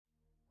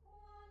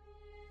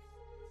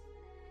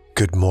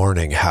Good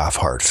morning,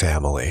 Half-Heart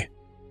family,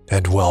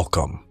 and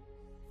welcome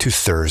to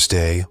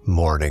Thursday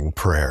Morning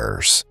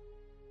Prayers.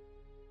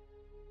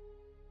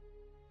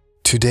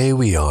 Today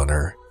we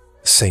honor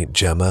Saint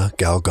Gemma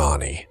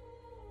Galgani,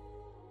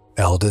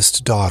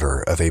 eldest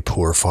daughter of a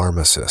poor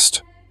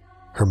pharmacist.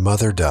 Her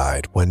mother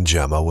died when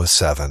Gemma was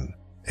 7,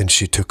 and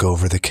she took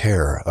over the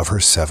care of her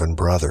 7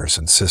 brothers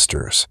and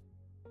sisters.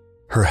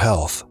 Her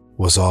health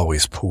was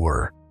always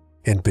poor,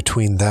 and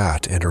between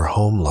that and her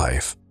home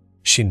life,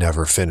 she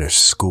never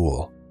finished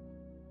school.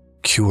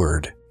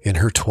 Cured in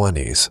her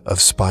 20s of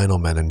spinal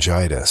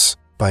meningitis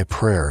by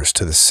prayers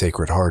to the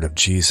Sacred Heart of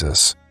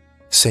Jesus,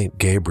 Saint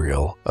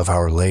Gabriel of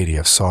Our Lady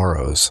of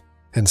Sorrows,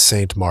 and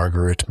Saint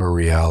Margaret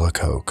Marie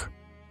Alacoque.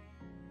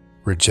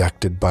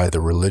 Rejected by the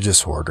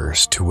religious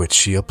orders to which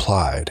she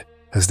applied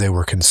as they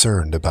were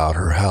concerned about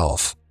her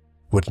health,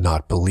 would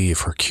not believe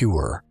her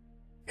cure,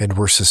 and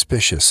were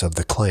suspicious of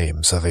the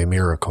claims of a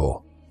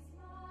miracle.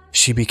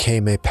 She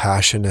became a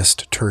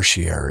Passionist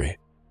tertiary,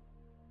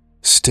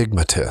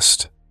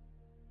 stigmatist,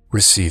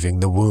 receiving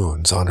the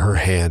wounds on her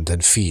hand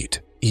and feet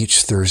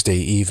each Thursday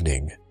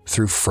evening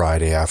through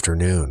Friday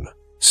afternoon,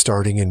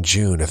 starting in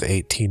June of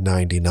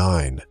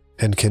 1899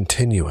 and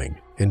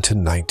continuing into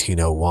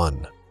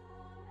 1901.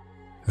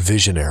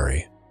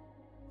 Visionary,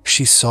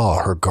 she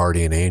saw her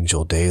guardian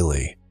angel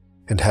daily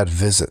and had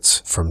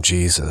visits from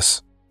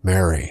Jesus,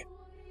 Mary,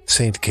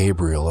 Saint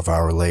Gabriel of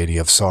Our Lady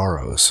of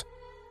Sorrows,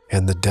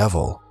 and the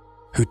devil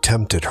who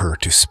tempted her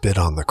to spit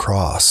on the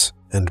cross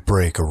and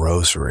break a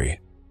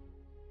rosary.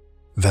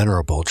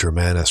 Venerable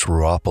Germanus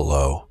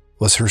Ruopolo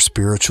was her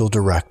spiritual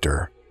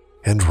director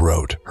and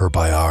wrote her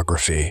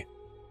biography.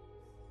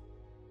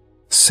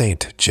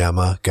 Saint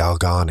Gemma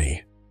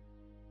Galgani,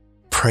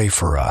 pray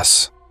for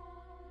us.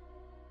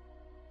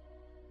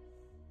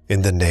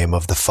 In the name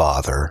of the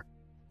Father,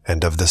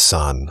 and of the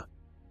Son,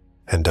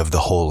 and of the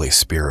Holy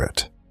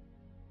Spirit.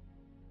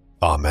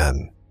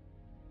 Amen.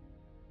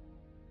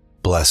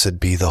 Blessed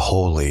be the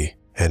Holy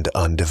and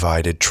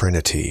Undivided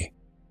Trinity,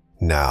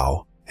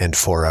 now and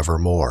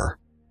forevermore.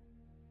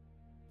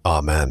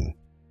 Amen.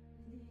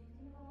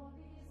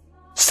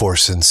 For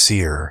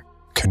sincere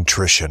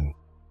contrition.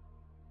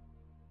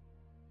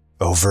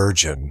 O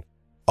Virgin,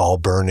 all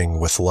burning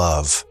with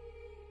love,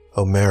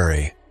 O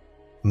Mary,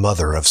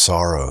 Mother of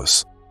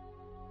Sorrows,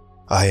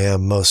 I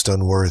am most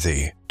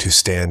unworthy to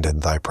stand in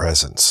thy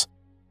presence,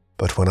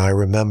 but when I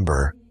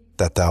remember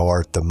that thou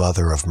art the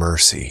Mother of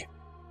Mercy,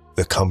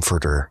 the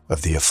Comforter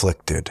of the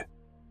afflicted,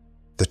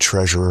 the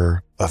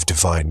Treasurer of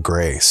divine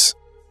grace,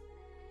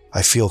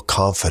 I feel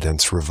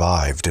confidence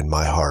revived in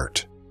my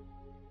heart.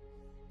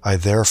 I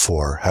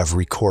therefore have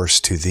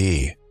recourse to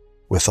thee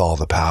with all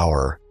the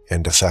power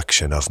and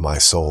affection of my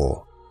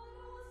soul,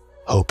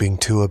 hoping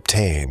to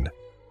obtain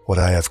what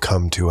I have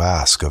come to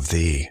ask of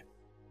thee,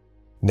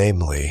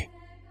 namely,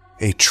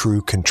 a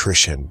true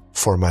contrition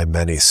for my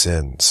many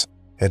sins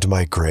and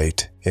my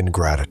great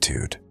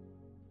ingratitude,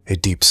 a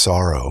deep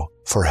sorrow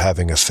for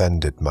having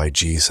offended my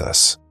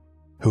Jesus,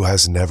 who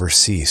has never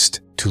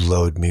ceased to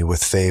load me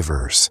with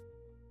favors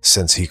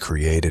since he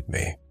created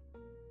me.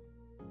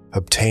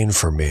 Obtain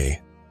for me,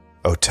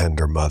 O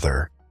tender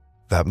Mother,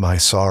 that my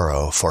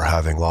sorrow for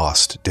having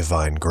lost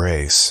divine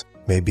grace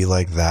may be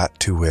like that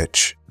to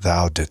which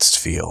thou didst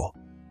feel,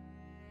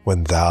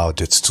 when thou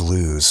didst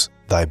lose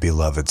thy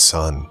beloved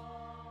Son.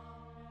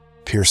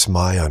 Pierce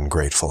my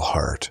ungrateful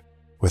heart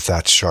with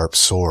that sharp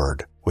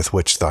sword with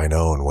which thine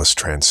own was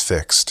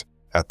transfixed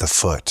at the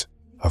foot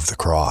of the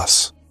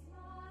cross.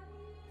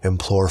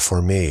 Implore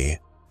for me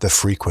the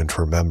frequent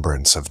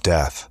remembrance of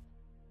death,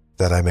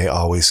 that I may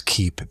always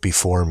keep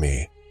before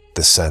me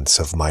the sense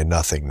of my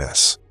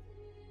nothingness,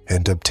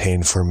 and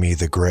obtain for me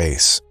the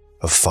grace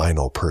of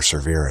final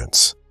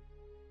perseverance,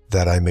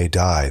 that I may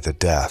die the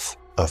death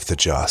of the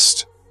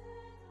just.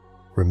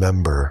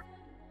 Remember,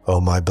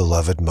 O my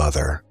beloved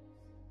Mother,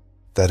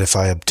 that if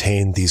I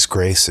obtain these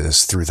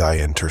graces through thy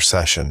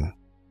intercession,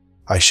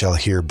 I shall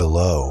here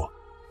below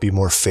be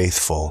more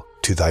faithful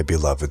to thy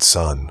beloved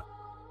Son,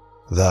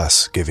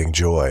 thus giving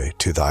joy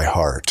to thy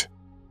heart,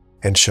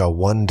 and shall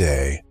one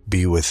day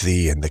be with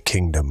thee in the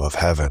kingdom of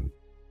heaven,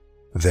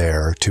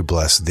 there to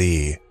bless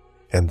thee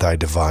and thy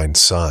divine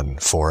Son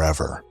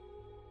forever.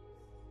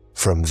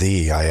 From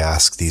thee I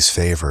ask these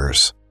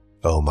favors,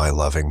 O my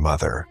loving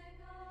Mother.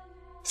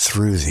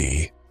 Through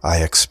thee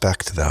I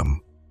expect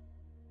them.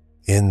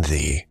 In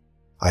thee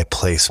I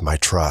place my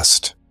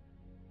trust,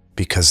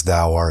 because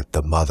thou art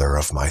the Mother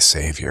of my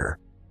Savior.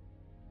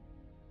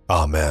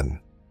 Amen.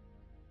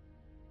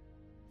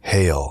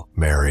 Hail,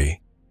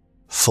 Mary,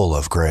 full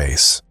of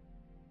grace.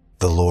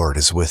 The Lord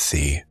is with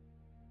thee.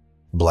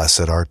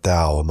 Blessed art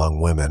thou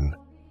among women,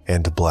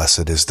 and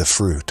blessed is the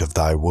fruit of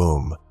thy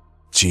womb,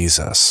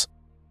 Jesus.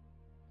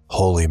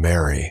 Holy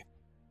Mary,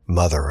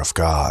 Mother of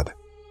God,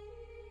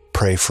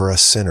 pray for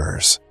us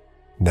sinners,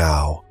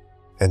 now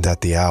and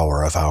at the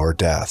hour of our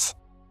death.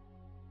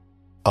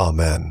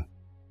 Amen.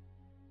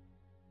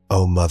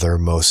 O Mother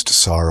most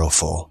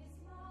sorrowful,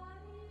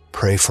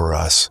 pray for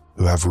us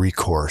who have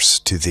recourse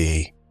to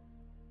thee.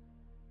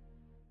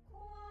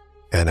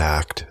 An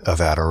act of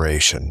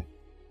adoration.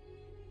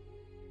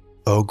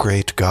 O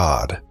great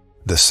God,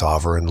 the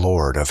sovereign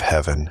Lord of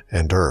heaven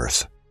and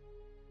earth,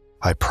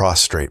 I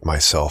prostrate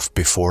myself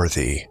before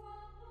Thee.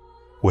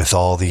 With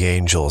all the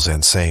angels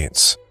and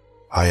saints,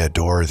 I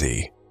adore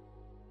Thee.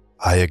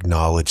 I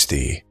acknowledge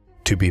Thee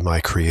to be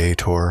my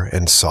Creator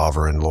and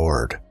sovereign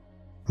Lord,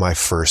 my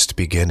first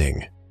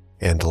beginning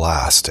and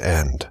last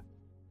end.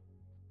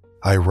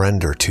 I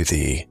render to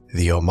Thee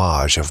the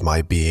homage of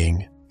my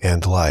being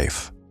and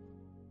life.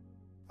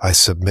 I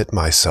submit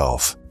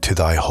myself to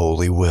Thy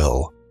holy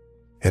will,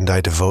 and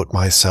I devote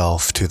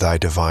myself to Thy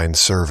divine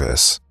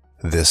service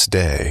this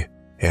day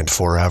and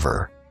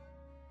forever.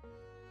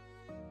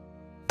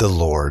 The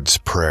Lord's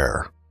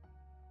Prayer.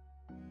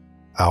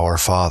 Our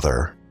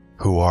Father,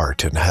 who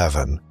art in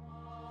heaven,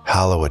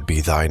 hallowed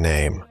be Thy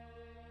name.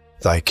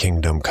 Thy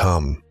kingdom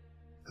come,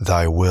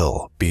 Thy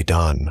will be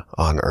done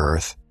on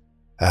earth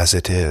as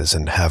it is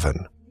in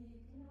heaven.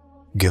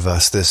 Give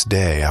us this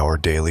day our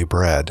daily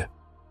bread,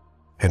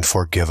 and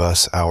forgive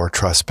us our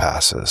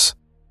trespasses,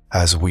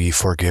 as we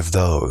forgive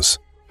those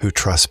who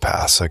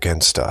trespass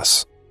against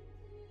us.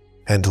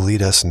 And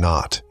lead us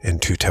not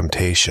into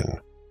temptation,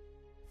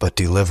 but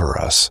deliver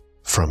us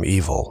from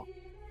evil.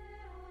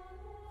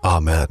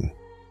 Amen.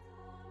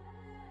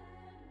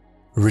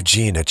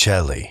 Regina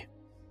Caeli,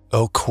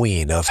 O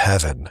Queen of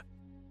Heaven.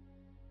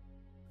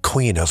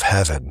 Queen of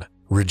Heaven,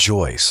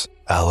 rejoice,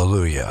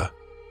 Alleluia.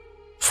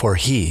 For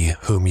he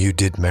whom you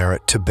did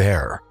merit to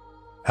bear,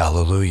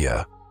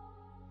 Alleluia,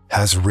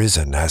 has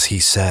risen as he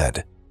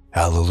said,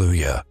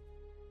 Alleluia.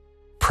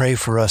 Pray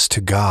for us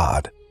to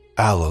God,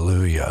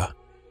 Alleluia.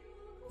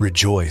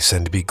 Rejoice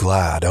and be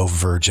glad, O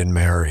Virgin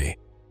Mary,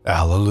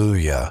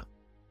 Alleluia.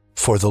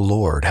 For the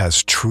Lord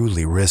has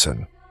truly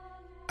risen,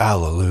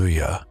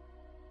 Alleluia.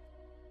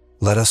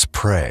 Let us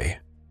pray.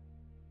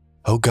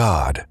 O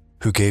God,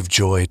 who gave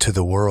joy to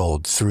the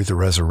world through the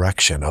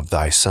resurrection of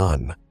Thy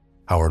Son,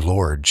 our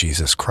Lord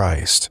Jesus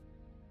Christ,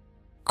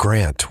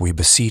 grant, we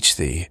beseech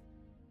Thee,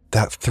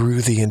 that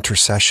through the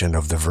intercession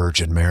of the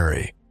Virgin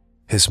Mary,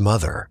 His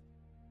Mother,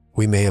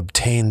 we may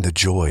obtain the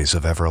joys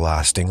of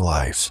everlasting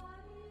life,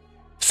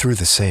 through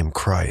the same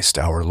Christ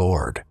our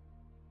Lord.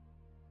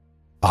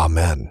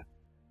 Amen.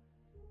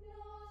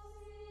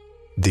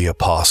 The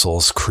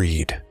Apostles'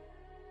 Creed.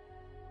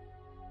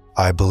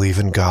 I believe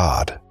in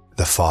God,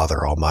 the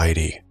Father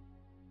Almighty,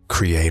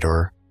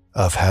 Creator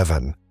of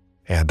heaven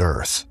and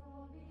earth,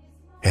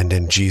 and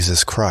in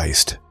Jesus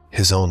Christ,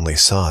 His only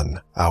Son,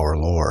 our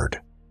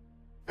Lord,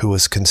 who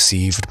was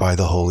conceived by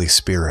the Holy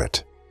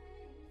Spirit,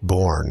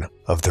 born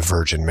of the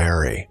Virgin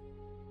Mary,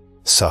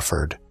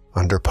 suffered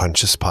under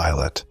Pontius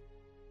Pilate,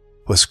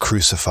 was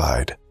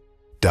crucified,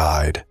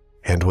 died,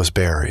 and was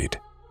buried.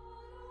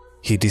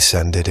 He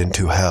descended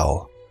into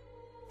hell.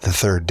 The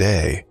third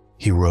day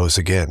He rose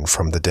again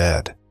from the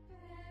dead.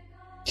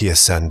 He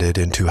ascended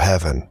into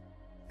heaven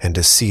and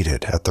is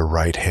seated at the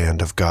right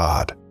hand of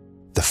God,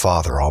 the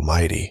Father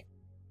Almighty.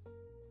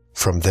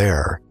 From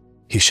there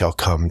He shall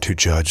come to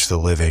judge the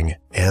living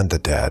and the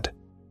dead.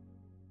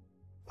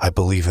 I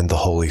believe in the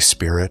Holy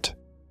Spirit,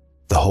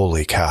 the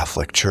Holy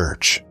Catholic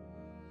Church,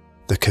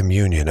 the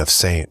communion of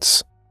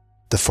saints,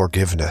 the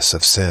forgiveness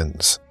of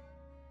sins,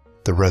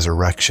 the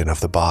resurrection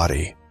of the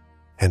body,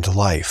 and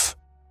life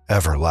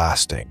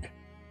everlasting.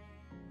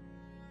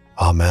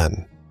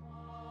 Amen.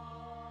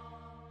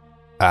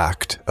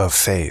 Act of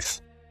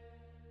Faith.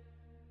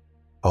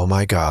 O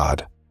my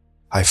God,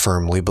 I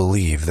firmly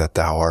believe that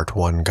Thou art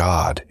one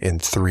God in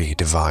three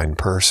divine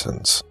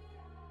persons,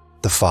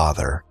 the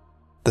Father,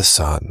 the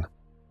Son,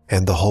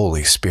 and the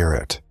Holy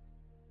Spirit.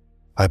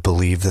 I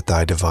believe that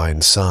Thy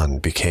divine Son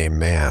became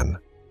man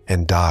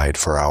and died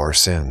for our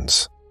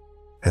sins,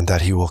 and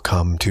that He will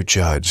come to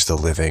judge the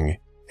living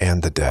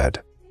and the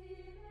dead.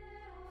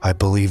 I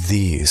believe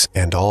these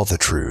and all the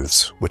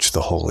truths which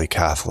the Holy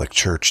Catholic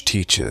Church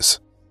teaches,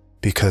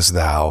 because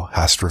Thou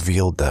hast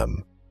revealed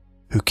them,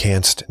 who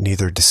canst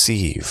neither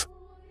deceive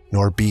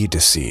nor be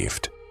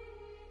deceived.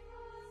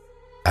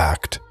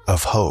 Act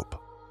of Hope.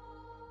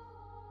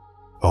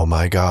 O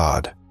my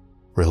God,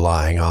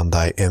 relying on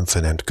Thy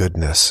infinite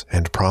goodness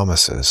and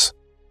promises,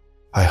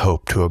 I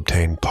hope to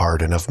obtain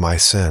pardon of my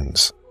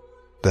sins,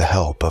 the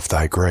help of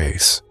Thy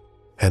grace,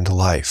 and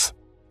life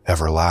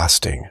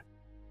everlasting,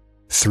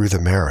 through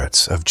the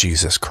merits of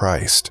Jesus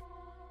Christ,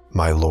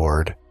 my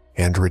Lord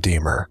and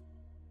Redeemer.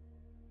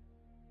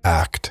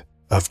 Act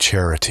of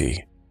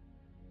Charity.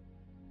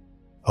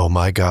 O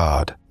my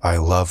God, I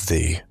love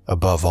Thee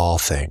above all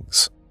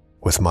things,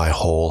 with my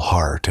whole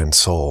heart and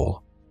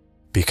soul,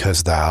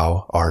 because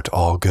Thou art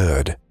all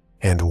good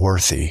and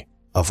worthy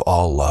of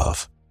all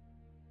love.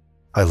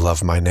 I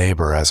love my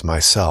neighbor as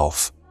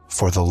myself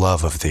for the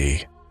love of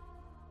Thee.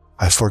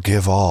 I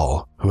forgive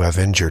all who have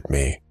injured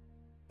me,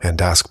 and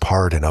ask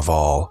pardon of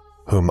all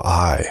whom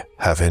I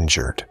have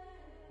injured.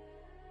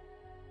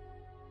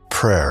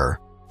 Prayer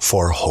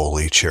for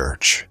Holy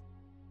Church.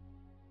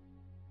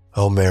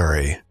 O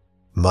Mary,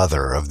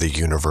 Mother of the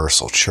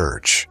Universal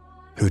Church,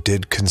 who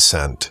did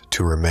consent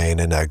to remain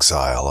in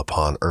exile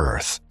upon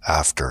earth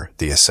after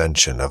the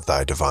ascension of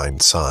thy divine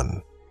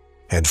Son,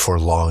 and for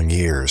long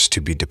years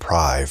to be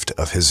deprived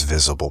of his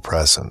visible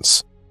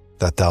presence,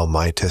 that thou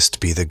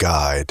mightest be the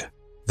guide,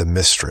 the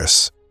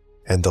mistress,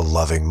 and the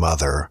loving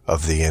mother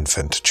of the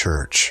infant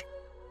church.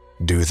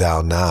 Do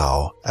thou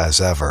now, as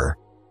ever,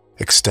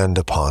 extend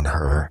upon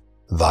her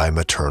thy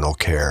maternal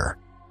care.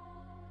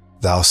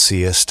 Thou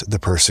seest the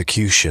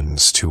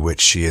persecutions to which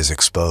she is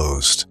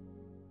exposed,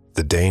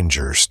 the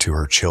dangers to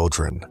her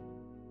children,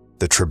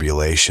 the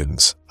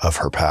tribulations of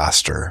her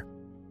pastor.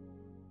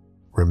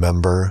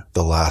 Remember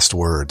the last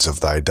words of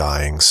thy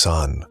dying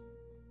Son,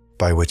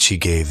 by which he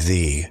gave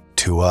thee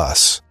to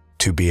us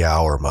to be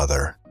our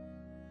mother,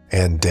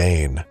 and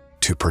deign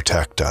to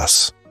protect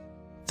us,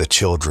 the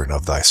children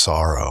of thy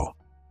sorrow,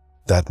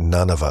 that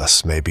none of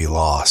us may be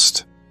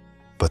lost,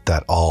 but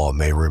that all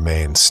may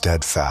remain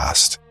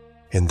steadfast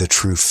in the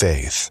true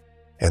faith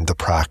and the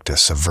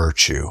practice of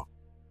virtue.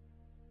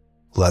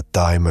 Let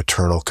thy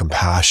maternal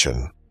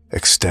compassion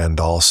extend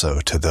also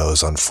to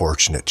those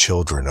unfortunate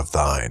children of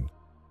thine,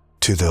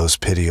 to those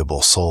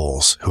pitiable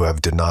souls who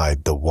have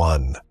denied the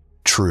one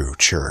true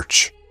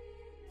church,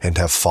 and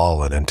have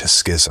fallen into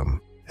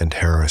schism and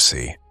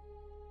heresy,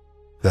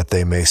 that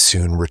they may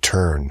soon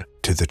return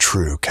to the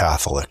true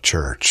Catholic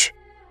Church,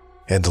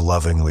 and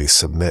lovingly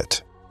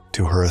submit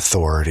to her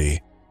authority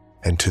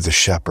and to the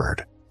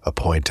shepherd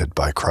appointed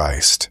by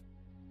Christ.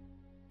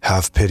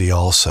 Have pity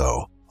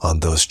also on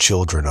those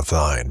children of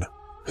thine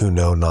who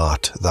know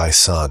not thy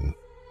Son,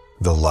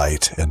 the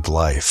light and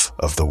life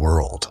of the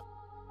world.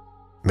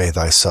 May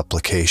thy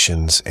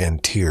supplications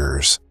and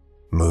tears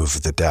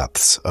move the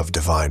depths of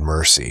divine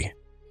mercy,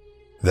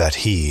 that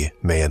he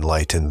may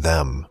enlighten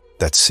them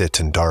that sit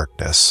in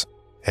darkness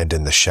and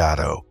in the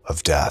shadow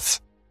of death.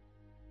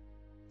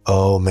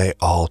 Oh, may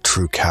all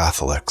true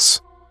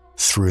Catholics,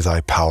 through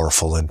thy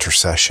powerful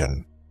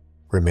intercession,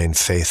 remain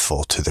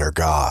faithful to their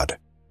God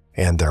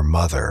and their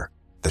mother,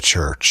 the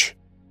Church.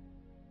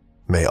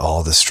 May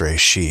all the stray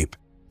sheep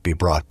be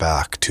brought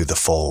back to the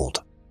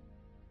fold.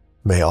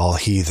 May all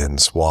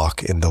heathens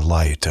walk in the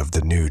light of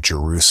the New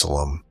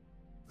Jerusalem,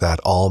 that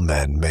all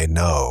men may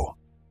know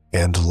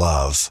and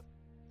love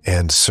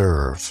and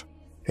serve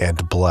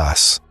and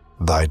bless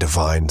thy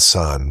divine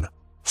Son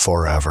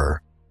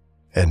forever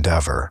and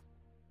ever.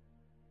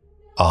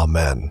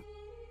 Amen.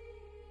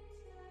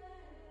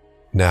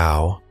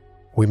 Now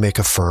we make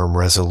a firm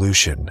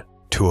resolution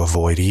to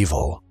avoid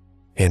evil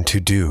and to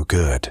do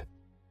good.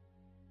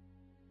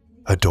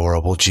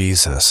 Adorable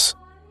Jesus,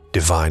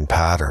 divine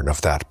pattern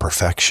of that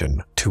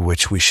perfection to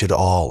which we should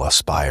all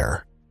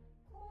aspire,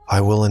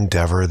 I will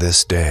endeavor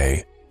this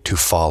day to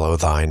follow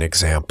thine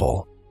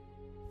example,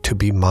 to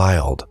be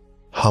mild,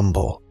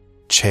 humble,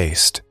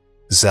 chaste,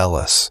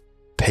 zealous,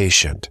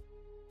 patient,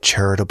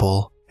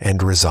 charitable,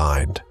 and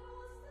resigned.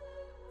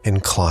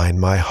 Incline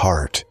my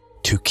heart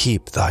to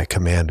keep thy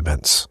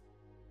commandments.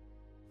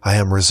 I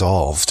am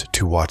resolved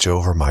to watch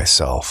over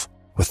myself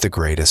with the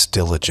greatest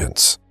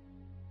diligence,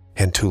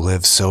 and to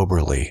live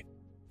soberly,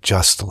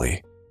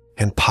 justly,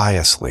 and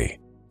piously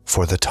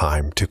for the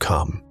time to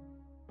come.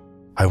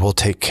 I will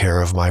take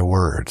care of my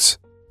words,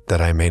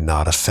 that I may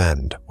not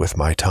offend with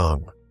my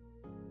tongue.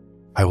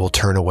 I will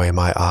turn away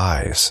my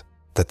eyes,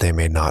 that they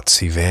may not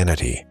see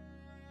vanity,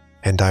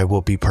 and I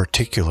will be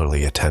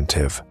particularly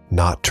attentive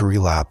not to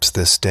relapse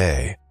this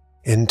day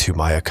into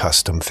my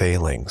accustomed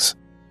failings,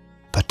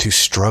 but to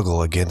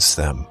struggle against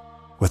them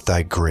with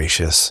thy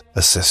gracious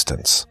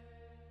assistance.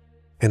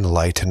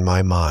 Enlighten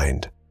my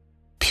mind,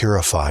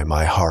 purify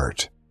my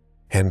heart,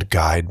 and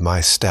guide my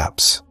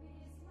steps,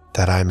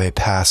 that I may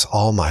pass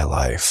all my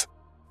life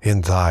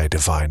in thy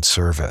divine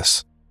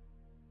service.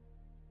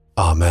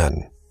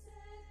 Amen.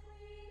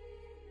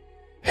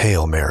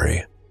 Hail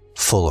Mary,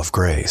 full of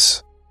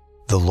grace,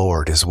 the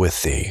Lord is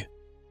with thee.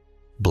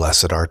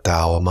 Blessed art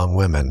thou among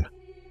women,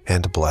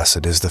 and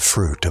blessed is the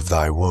fruit of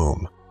thy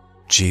womb,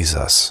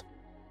 Jesus.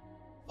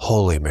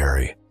 Holy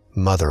Mary,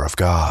 Mother of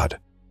God,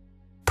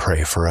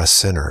 pray for us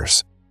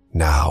sinners,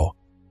 now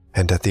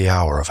and at the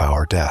hour of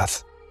our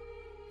death.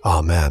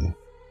 Amen.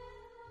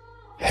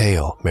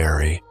 Hail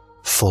Mary,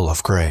 full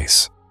of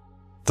grace,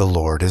 the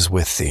Lord is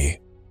with thee.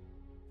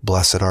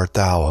 Blessed art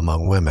thou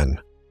among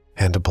women,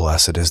 and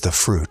blessed is the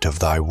fruit of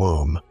thy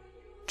womb,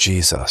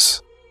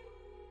 Jesus.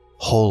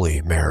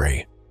 Holy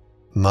Mary,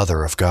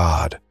 Mother of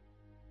God,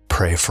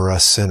 pray for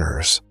us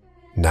sinners,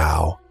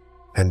 now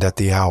and at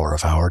the hour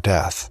of our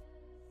death.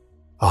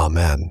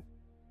 Amen.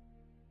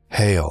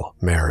 Hail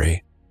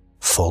Mary,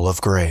 full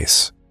of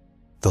grace,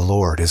 the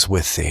Lord is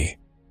with thee.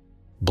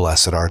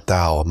 Blessed art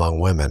thou among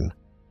women,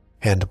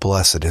 and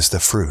blessed is the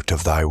fruit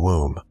of thy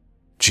womb,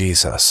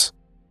 Jesus.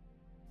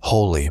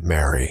 Holy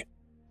Mary,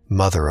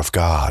 Mother of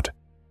God,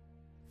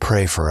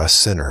 pray for us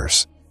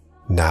sinners,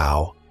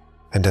 now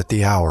and at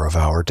the hour of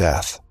our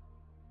death.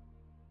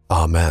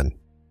 Amen.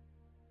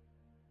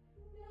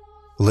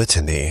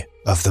 Litany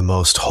of the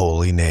Most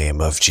Holy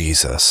Name of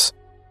Jesus.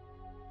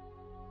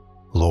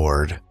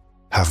 Lord,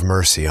 have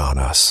mercy on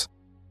us.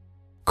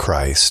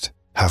 Christ,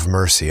 have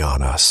mercy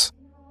on us.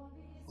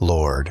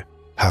 Lord,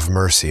 have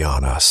mercy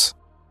on us.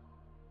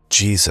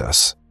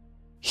 Jesus,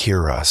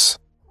 hear us.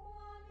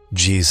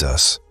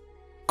 Jesus,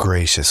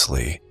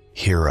 graciously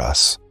hear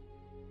us.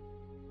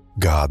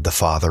 God the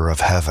Father of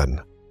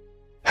heaven,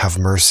 have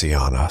mercy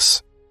on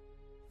us.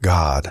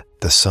 God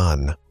the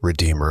Son,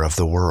 Redeemer of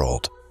the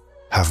world,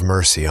 have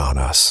mercy on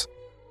us.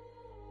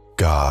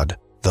 God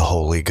the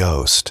Holy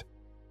Ghost,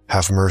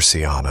 have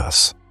mercy on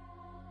us.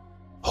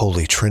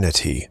 Holy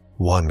Trinity,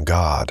 one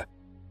God,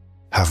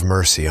 have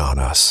mercy on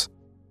us.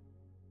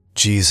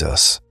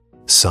 Jesus,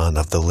 Son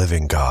of the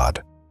living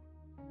God,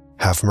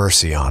 have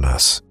mercy on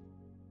us.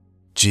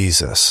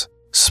 Jesus,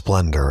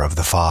 splendor of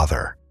the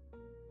Father,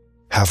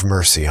 have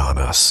mercy on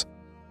us.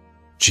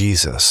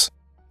 Jesus,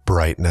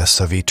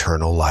 brightness of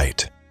eternal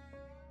light,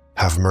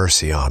 have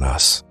mercy on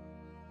us.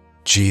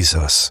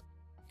 Jesus,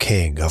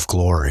 King of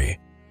glory,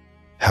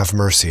 have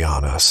mercy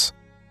on us.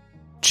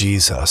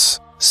 Jesus,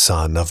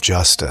 Son of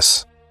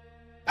justice,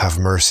 have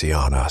mercy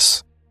on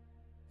us.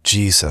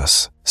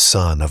 Jesus,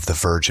 Son of the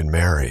Virgin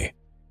Mary,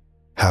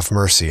 have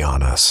mercy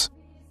on us.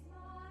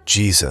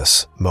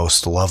 Jesus,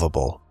 most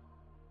lovable,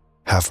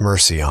 have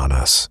mercy on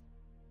us.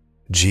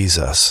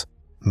 Jesus,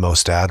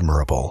 most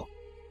admirable,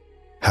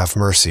 have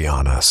mercy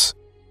on us.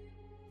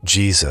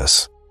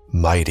 Jesus,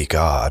 mighty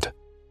God,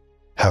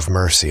 have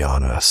mercy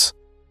on us.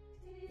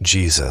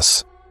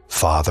 Jesus,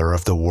 Father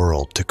of the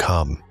world to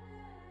come,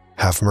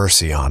 have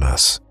mercy on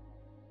us.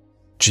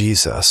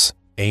 Jesus,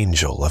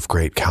 Angel of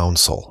great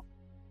counsel,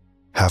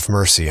 have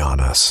mercy on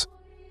us.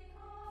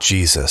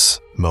 Jesus,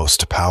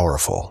 most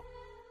powerful,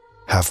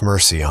 have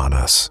mercy on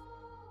us.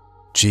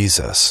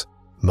 Jesus,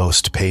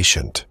 most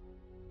patient,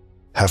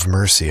 have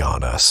mercy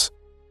on us.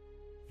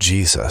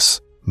 Jesus,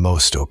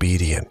 most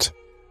obedient,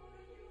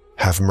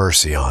 have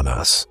mercy on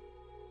us.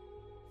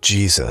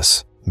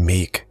 Jesus,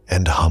 meek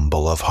and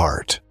humble of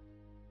heart,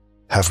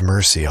 have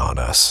mercy on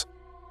us.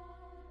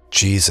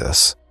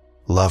 Jesus,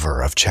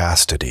 lover of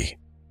chastity,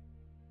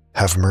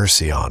 have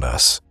mercy on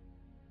us.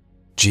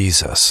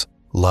 Jesus,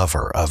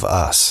 lover of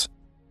us,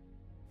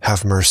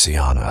 have mercy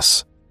on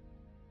us.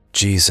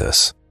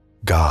 Jesus,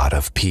 God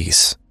of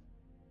peace,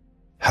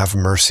 have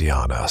mercy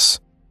on us.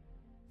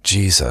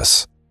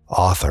 Jesus,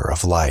 author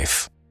of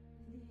life,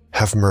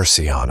 have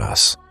mercy on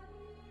us.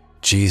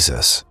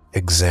 Jesus,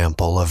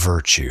 example of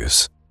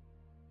virtues,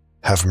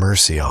 have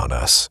mercy on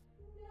us.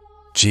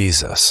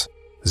 Jesus,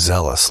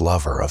 zealous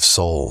lover of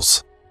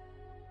souls,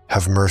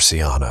 have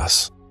mercy on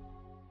us.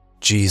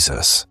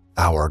 Jesus,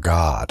 our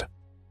God,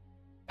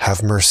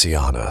 have mercy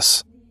on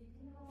us.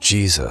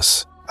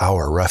 Jesus,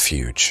 our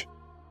refuge,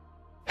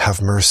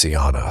 have mercy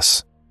on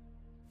us.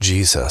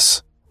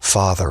 Jesus,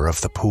 Father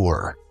of the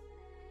poor,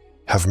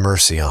 have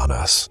mercy on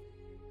us.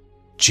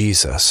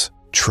 Jesus,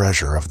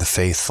 treasure of the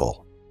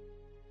faithful,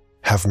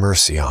 have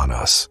mercy on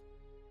us.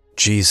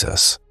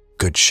 Jesus,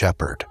 good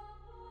shepherd,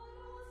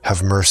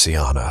 have mercy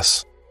on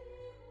us.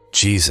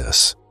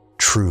 Jesus,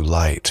 true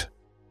light,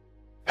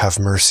 have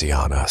mercy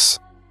on us.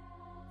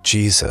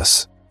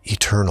 Jesus,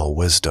 eternal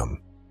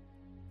wisdom,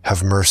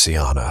 have mercy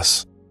on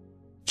us.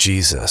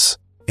 Jesus,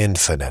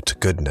 infinite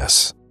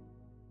goodness,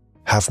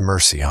 have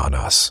mercy on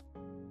us.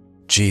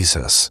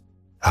 Jesus,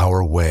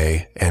 our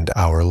way and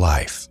our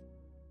life,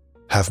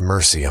 have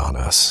mercy on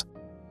us.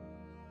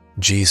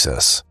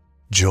 Jesus,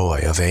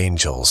 joy of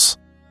angels,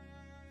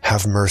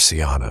 have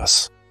mercy on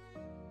us.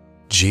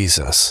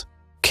 Jesus,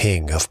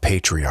 King of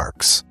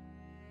patriarchs,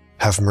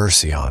 have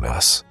mercy on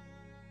us.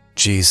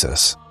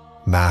 Jesus,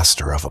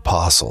 Master of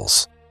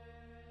apostles,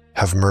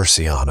 have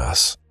mercy on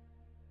us.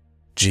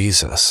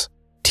 Jesus,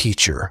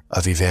 Teacher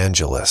of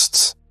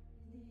evangelists,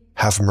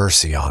 have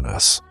mercy on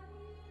us.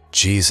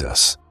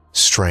 Jesus,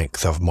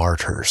 strength of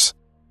martyrs,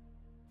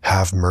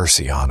 have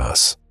mercy on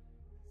us.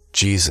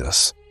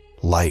 Jesus,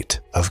 light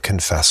of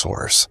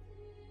confessors,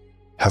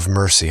 have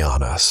mercy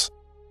on us.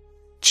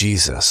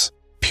 Jesus,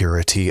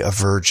 purity of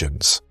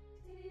virgins,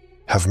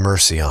 have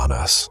mercy on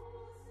us.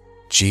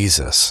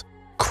 Jesus,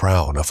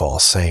 crown of all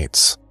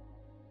saints,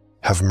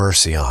 have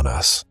mercy on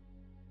us.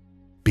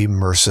 Be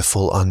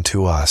merciful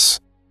unto us.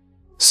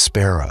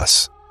 Spare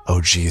us,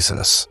 O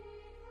Jesus.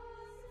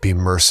 Be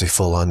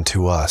merciful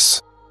unto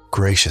us.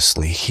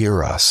 Graciously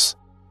hear us,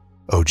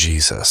 O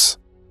Jesus.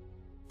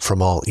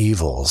 From all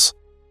evils,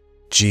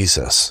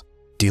 Jesus,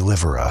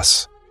 deliver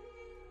us.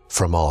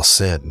 From all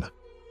sin,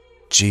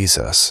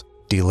 Jesus,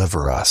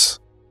 deliver us.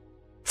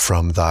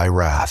 From thy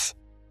wrath,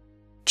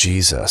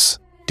 Jesus,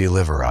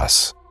 deliver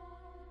us.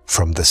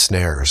 From the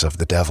snares of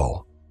the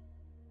devil,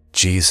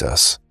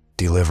 Jesus,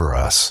 deliver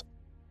us.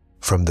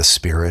 From the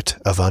spirit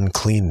of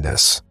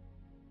uncleanness,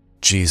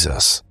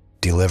 Jesus,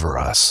 deliver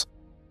us.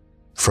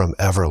 From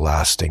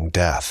everlasting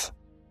death,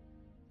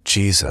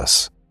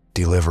 Jesus,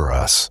 deliver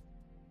us.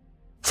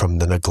 From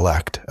the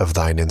neglect of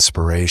thine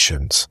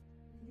inspirations,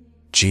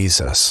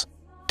 Jesus,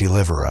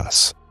 deliver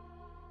us.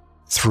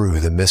 Through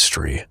the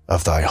mystery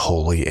of thy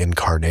holy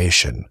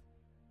incarnation,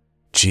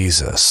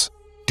 Jesus,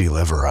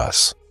 deliver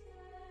us.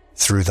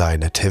 Through thy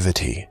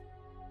nativity,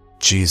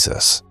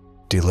 Jesus,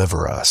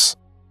 deliver us.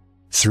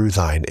 Through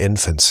thine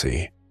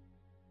infancy,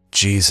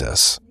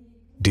 Jesus,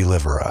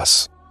 deliver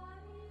us.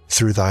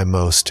 Through thy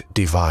most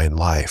divine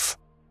life,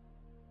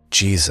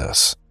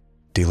 Jesus,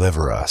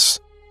 deliver us.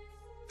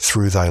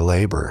 Through thy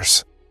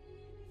labors,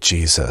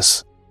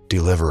 Jesus,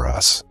 deliver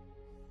us.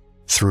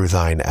 Through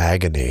thine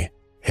agony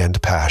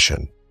and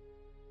passion,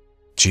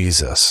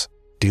 Jesus,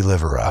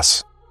 deliver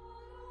us.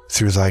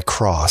 Through thy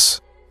cross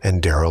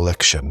and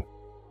dereliction,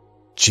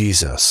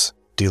 Jesus,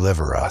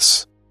 deliver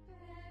us.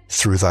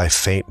 Through thy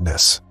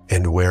faintness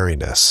and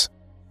weariness,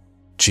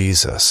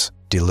 Jesus,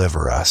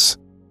 deliver us.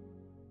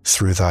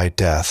 Through thy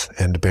death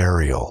and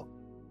burial,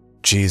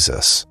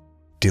 Jesus,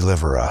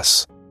 deliver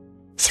us.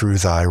 Through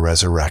thy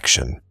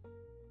resurrection,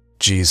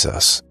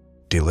 Jesus,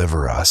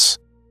 deliver us.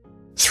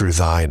 Through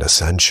thine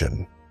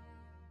ascension,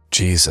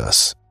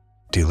 Jesus,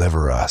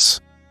 deliver us.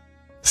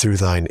 Through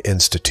thine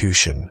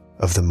institution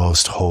of the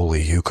most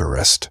holy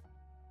Eucharist,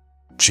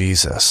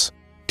 Jesus,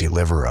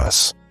 deliver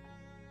us.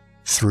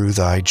 Through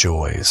thy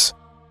joys,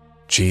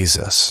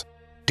 Jesus,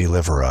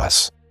 deliver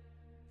us.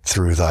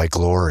 Through thy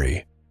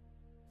glory,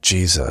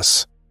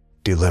 Jesus,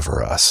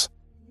 deliver us.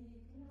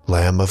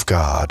 Lamb of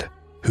God,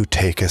 who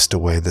takest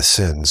away the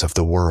sins of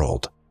the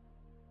world,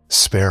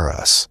 spare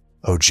us,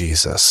 O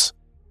Jesus.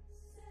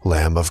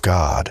 Lamb of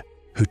God,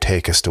 who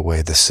takest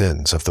away the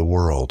sins of the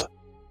world,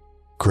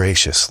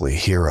 graciously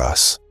hear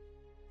us,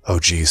 O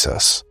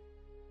Jesus.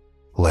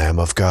 Lamb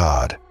of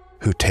God,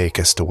 who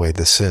takest away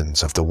the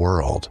sins of the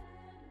world,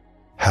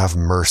 have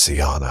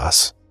mercy on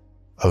us,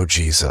 O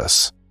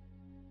Jesus.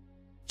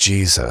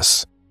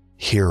 Jesus,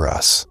 hear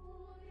us.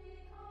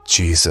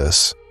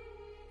 Jesus,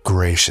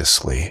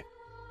 graciously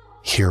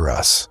hear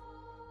us.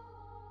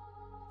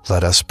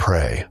 Let us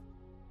pray.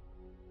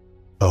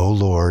 O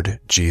Lord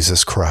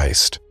Jesus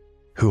Christ,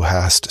 who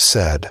hast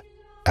said,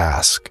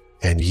 Ask,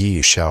 and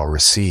ye shall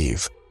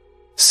receive.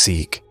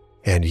 Seek,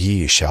 and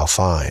ye shall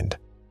find.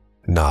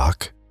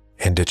 Knock,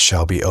 and it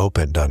shall be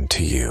opened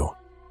unto you.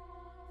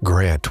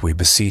 Grant, we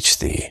beseech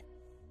thee,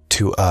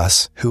 to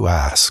us who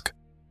ask,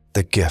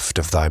 the gift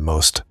of thy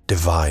most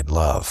divine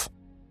love,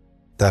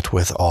 that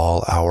with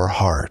all our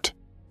heart,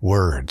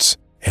 words,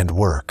 and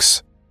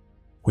works,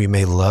 we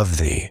may love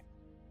thee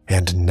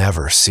and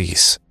never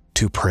cease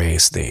to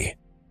praise thee.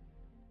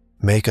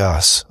 Make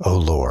us, O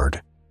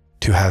Lord,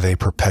 to have a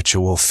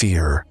perpetual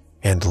fear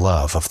and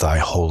love of thy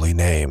holy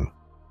name,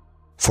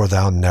 for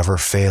thou never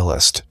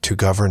failest to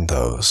govern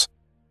those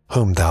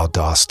whom thou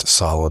dost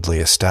solidly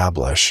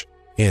establish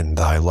in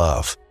thy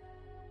love,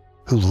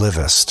 who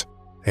livest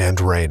and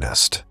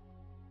reignest.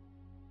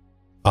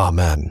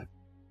 Amen.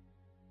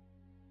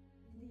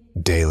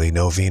 Daily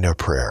Novena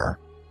Prayer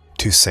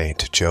to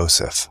Saint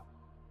Joseph.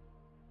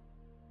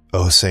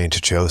 O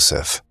Saint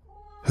Joseph,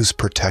 whose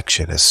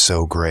protection is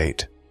so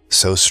great,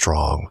 so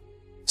strong,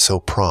 so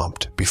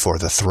prompt before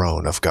the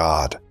throne of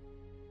God,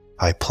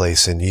 I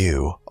place in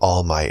you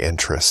all my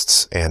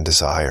interests and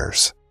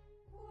desires.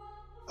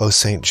 O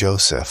Saint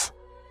Joseph,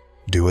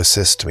 do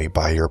assist me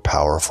by your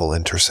powerful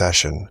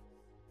intercession,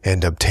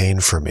 and obtain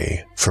for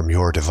me from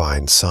your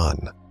divine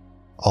Son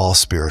all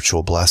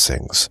spiritual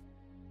blessings,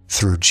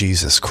 through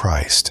Jesus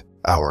Christ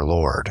our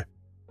Lord,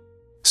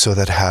 so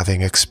that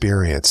having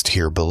experienced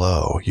here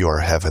below your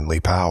heavenly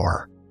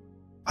power,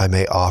 I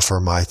may offer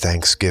my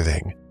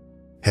thanksgiving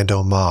and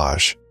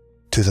homage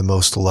to the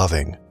most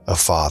loving of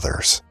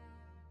fathers.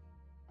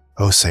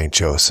 O Saint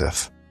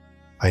Joseph,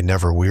 I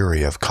never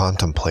weary of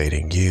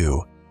contemplating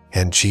you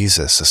and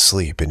Jesus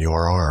asleep in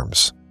your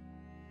arms.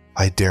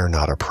 I dare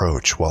not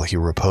approach while he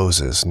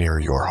reposes near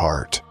your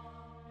heart.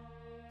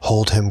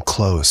 Hold him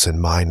close in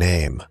my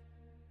name,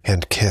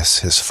 and kiss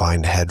his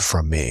fine head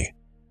from me,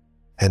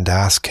 and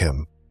ask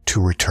him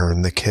to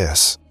return the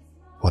kiss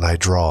when I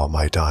draw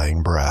my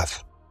dying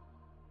breath.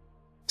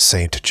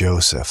 Saint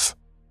Joseph,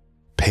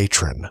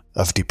 patron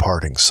of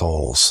departing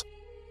souls,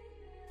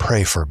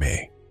 pray for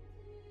me.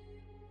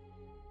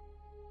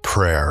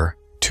 Prayer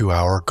to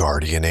our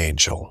guardian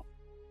angel.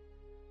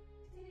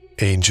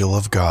 Angel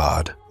of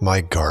God,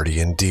 my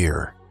guardian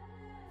dear,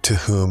 to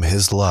whom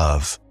his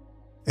love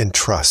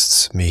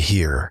entrusts me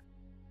here,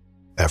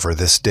 ever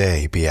this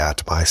day be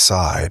at my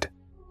side,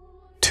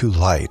 to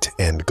light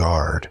and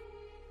guard,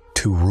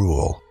 to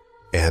rule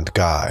and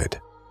guide.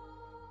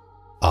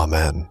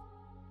 Amen.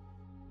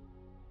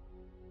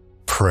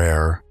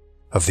 Prayer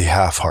of the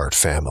Half-Heart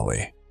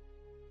Family.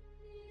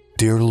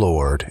 Dear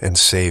Lord and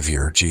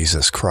Savior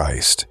Jesus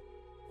Christ,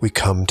 we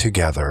come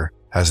together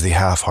as the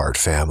Half-Heart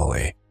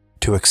Family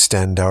to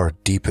extend our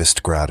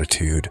deepest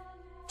gratitude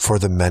for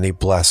the many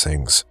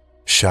blessings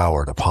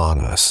showered upon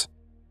us,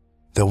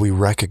 though we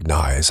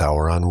recognize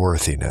our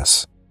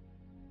unworthiness.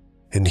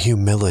 In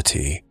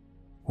humility,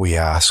 we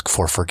ask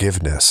for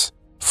forgiveness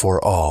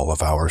for all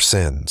of our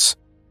sins.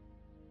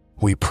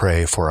 We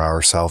pray for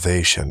our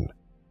salvation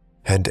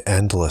and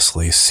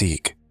endlessly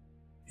seek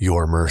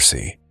your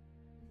mercy.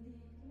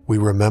 We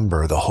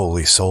remember the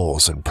holy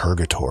souls in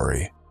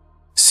purgatory,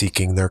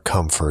 seeking their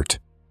comfort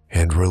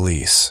and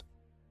release.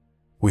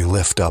 We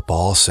lift up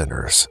all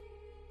sinners,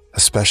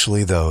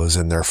 especially those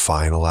in their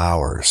final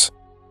hours,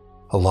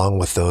 along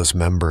with those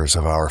members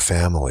of our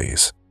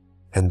families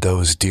and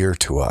those dear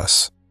to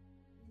us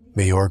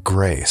may your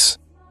grace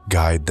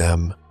guide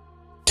them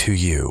to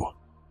you.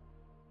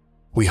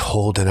 We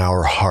hold in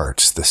our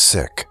hearts the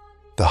sick,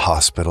 the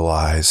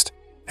hospitalized,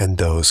 and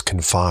those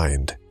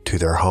confined to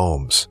their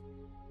homes.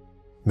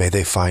 May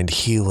they find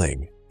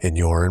healing in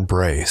your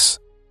embrace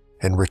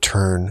and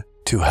return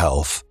to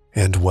health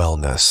and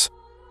wellness.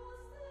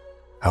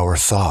 Our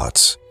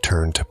thoughts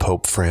turn to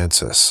Pope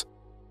Francis,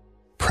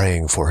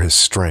 praying for his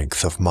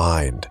strength of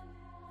mind,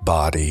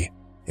 body,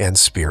 and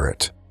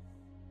spirit.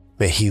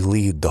 May he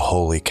lead the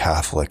Holy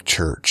Catholic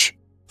Church,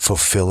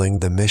 fulfilling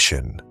the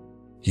mission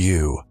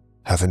you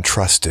have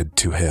entrusted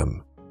to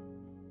him.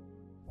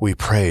 We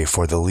pray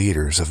for the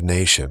leaders of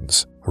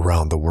nations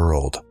around the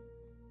world.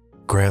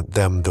 Grant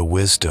them the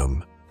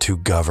wisdom to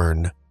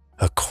govern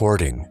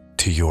according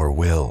to your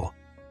will,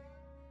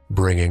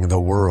 bringing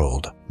the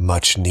world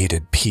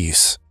much-needed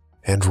peace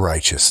and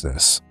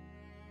righteousness.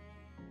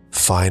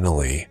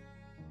 Finally,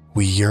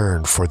 we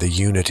yearn for the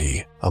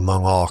unity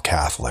among all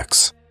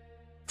Catholics,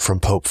 from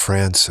Pope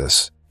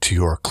Francis to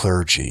your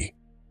clergy,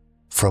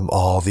 from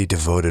all the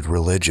devoted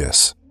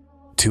religious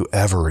to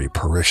every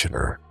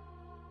parishioner.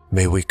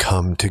 May we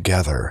come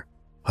together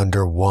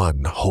under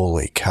one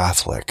holy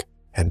Catholic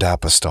and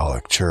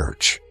Apostolic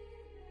Church,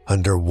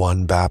 under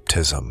one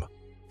baptism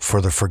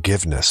for the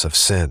forgiveness of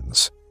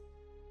sins,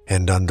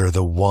 and under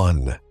the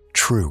one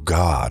true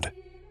God,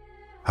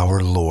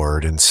 our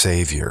Lord and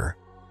Savior,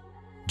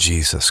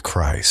 Jesus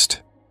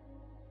Christ.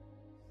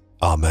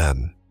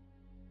 Amen.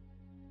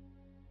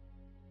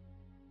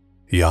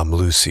 Iam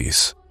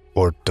LUCIS,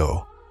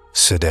 ORTO,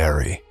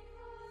 SIDERE.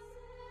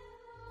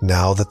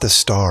 Now that the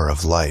star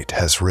of light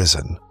has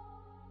risen,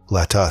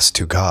 let us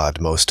to God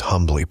most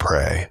humbly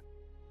pray,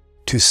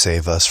 to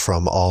save us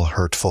from all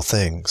hurtful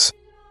things,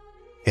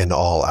 in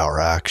all our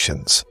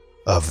actions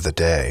of the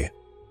day,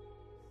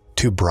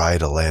 to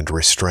bridle and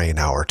restrain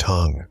our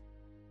tongue,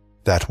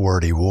 that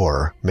wordy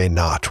war may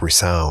not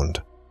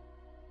resound,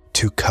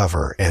 to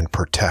cover and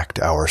protect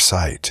our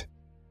sight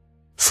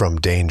from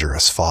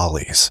dangerous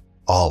follies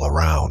all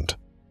around,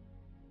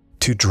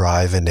 to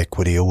drive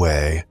iniquity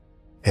away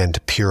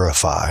and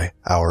purify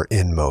our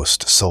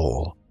inmost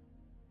soul,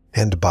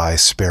 and by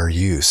spare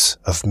use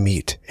of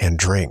meat and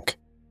drink,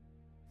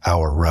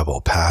 our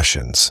rebel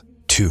passions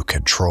to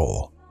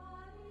control,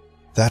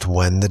 that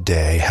when the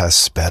day has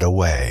sped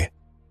away,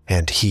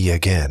 and he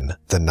again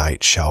the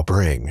night shall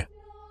bring,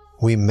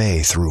 we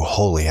may through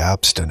holy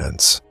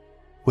abstinence,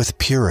 with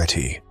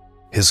purity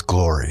his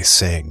glory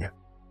sing.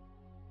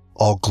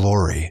 All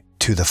glory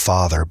to the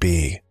Father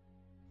be,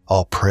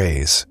 all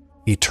praise,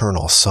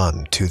 eternal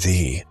Son, to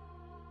thee,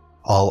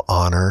 all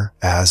honor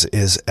as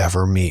is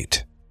ever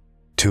meet,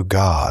 to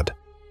God,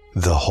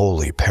 the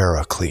Holy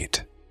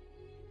Paraclete.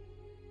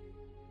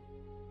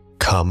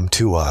 Come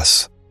to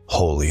us,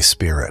 Holy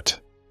Spirit.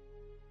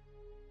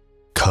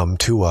 Come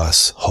to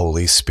us,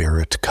 Holy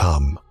Spirit,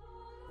 come,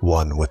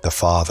 one with the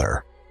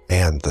Father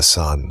and the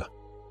Son.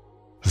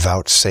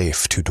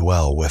 Vouchsafe to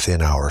dwell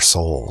within our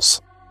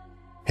souls,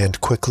 and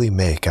quickly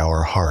make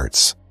our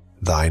hearts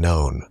thine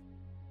own.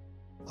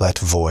 Let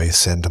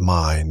voice and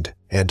mind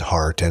and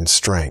heart and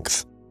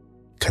strength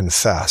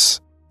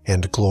confess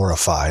and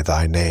glorify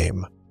thy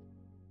name,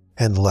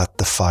 and let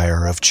the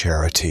fire of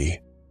charity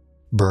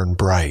burn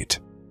bright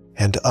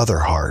and other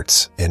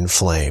hearts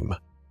inflame.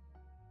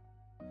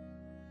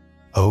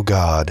 O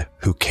God,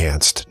 who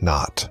canst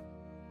not.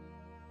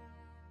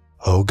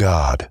 O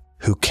God,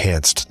 who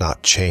canst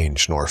not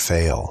change nor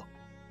fail,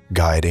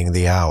 guiding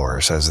the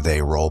hours as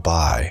they roll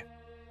by,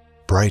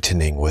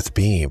 brightening with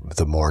beam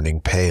the morning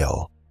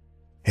pale,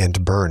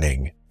 and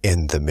burning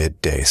in the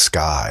midday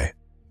sky.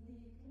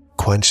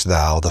 Quench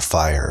thou the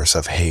fires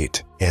of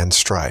hate and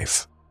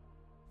strife,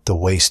 the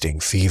wasting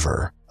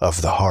fever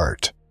of the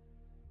heart.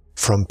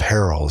 From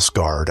perils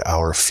guard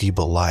our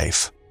feeble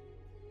life,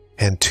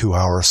 and to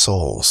our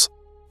souls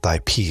thy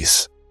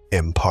peace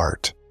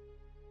impart.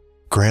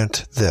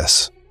 Grant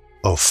this,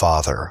 O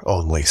Father,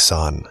 only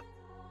Son,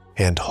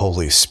 and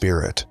Holy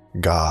Spirit,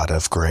 God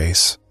of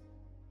grace,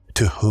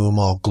 to whom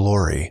all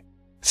glory,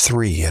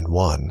 three in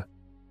one,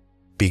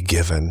 be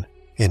given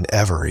in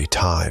every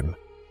time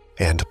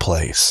and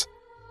place.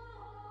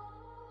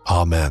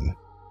 Amen.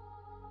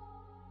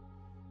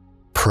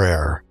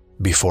 Prayer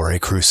before a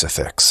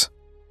crucifix.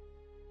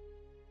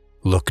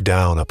 Look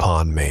down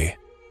upon me,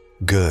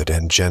 good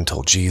and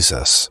gentle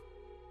Jesus,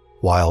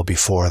 while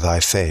before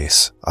thy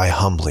face I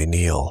humbly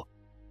kneel,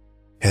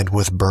 and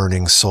with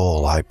burning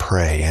soul I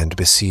pray and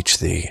beseech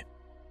thee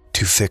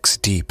to fix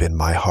deep in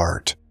my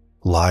heart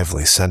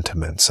lively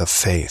sentiments of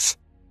faith,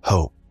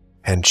 hope,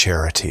 and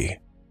charity,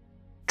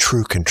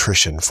 true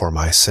contrition for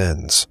my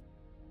sins,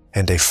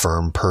 and a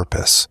firm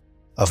purpose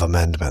of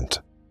amendment,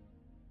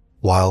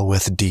 while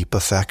with deep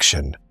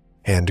affection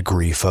and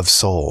grief of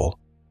soul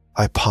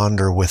I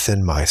ponder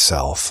within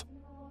myself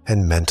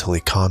and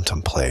mentally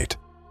contemplate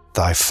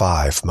thy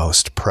 5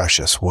 most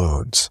precious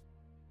wounds,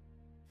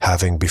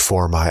 having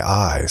before my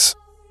eyes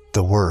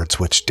the words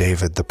which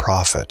David the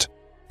prophet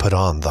put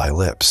on thy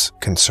lips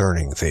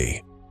concerning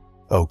thee,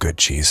 O good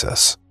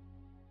Jesus.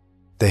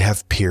 They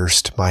have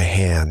pierced my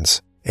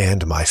hands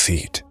and my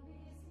feet.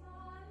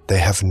 They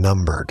have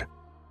numbered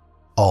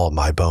all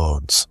my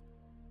bones.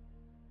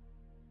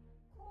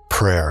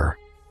 Prayer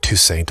to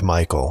Saint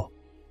Michael.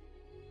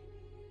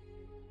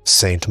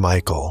 Saint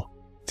Michael,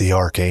 the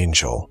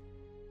Archangel,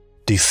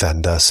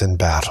 defend us in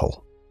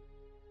battle.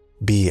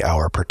 Be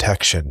our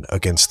protection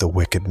against the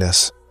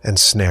wickedness and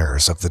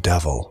snares of the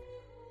devil.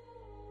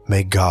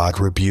 May God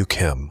rebuke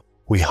him,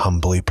 we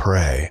humbly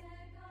pray,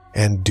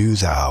 and do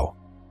thou,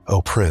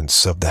 O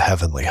Prince of the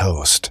heavenly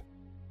host,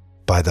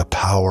 by the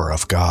power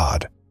of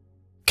God,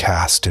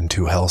 cast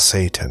into hell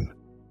Satan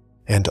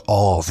and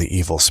all the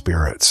evil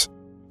spirits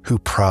who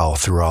prowl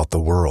throughout the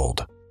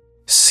world,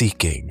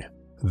 seeking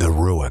the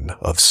ruin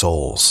of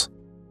souls.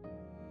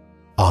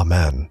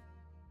 Amen.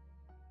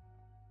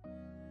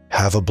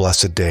 Have a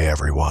blessed day,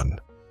 everyone.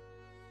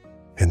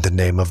 In the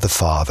name of the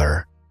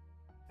Father,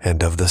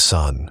 and of the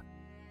Son,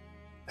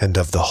 and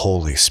of the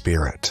Holy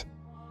Spirit.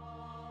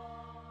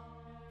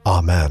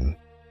 Amen.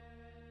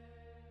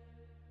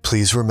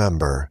 Please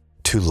remember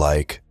to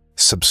like,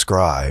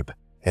 subscribe,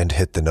 and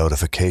hit the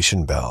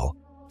notification bell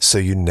so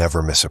you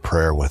never miss a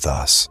prayer with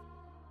us,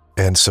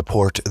 and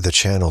support the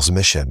channel's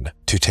mission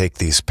to take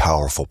these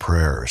powerful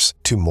prayers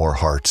to more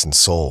hearts and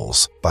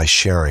souls by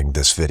sharing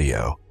this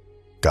video.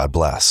 God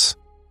bless.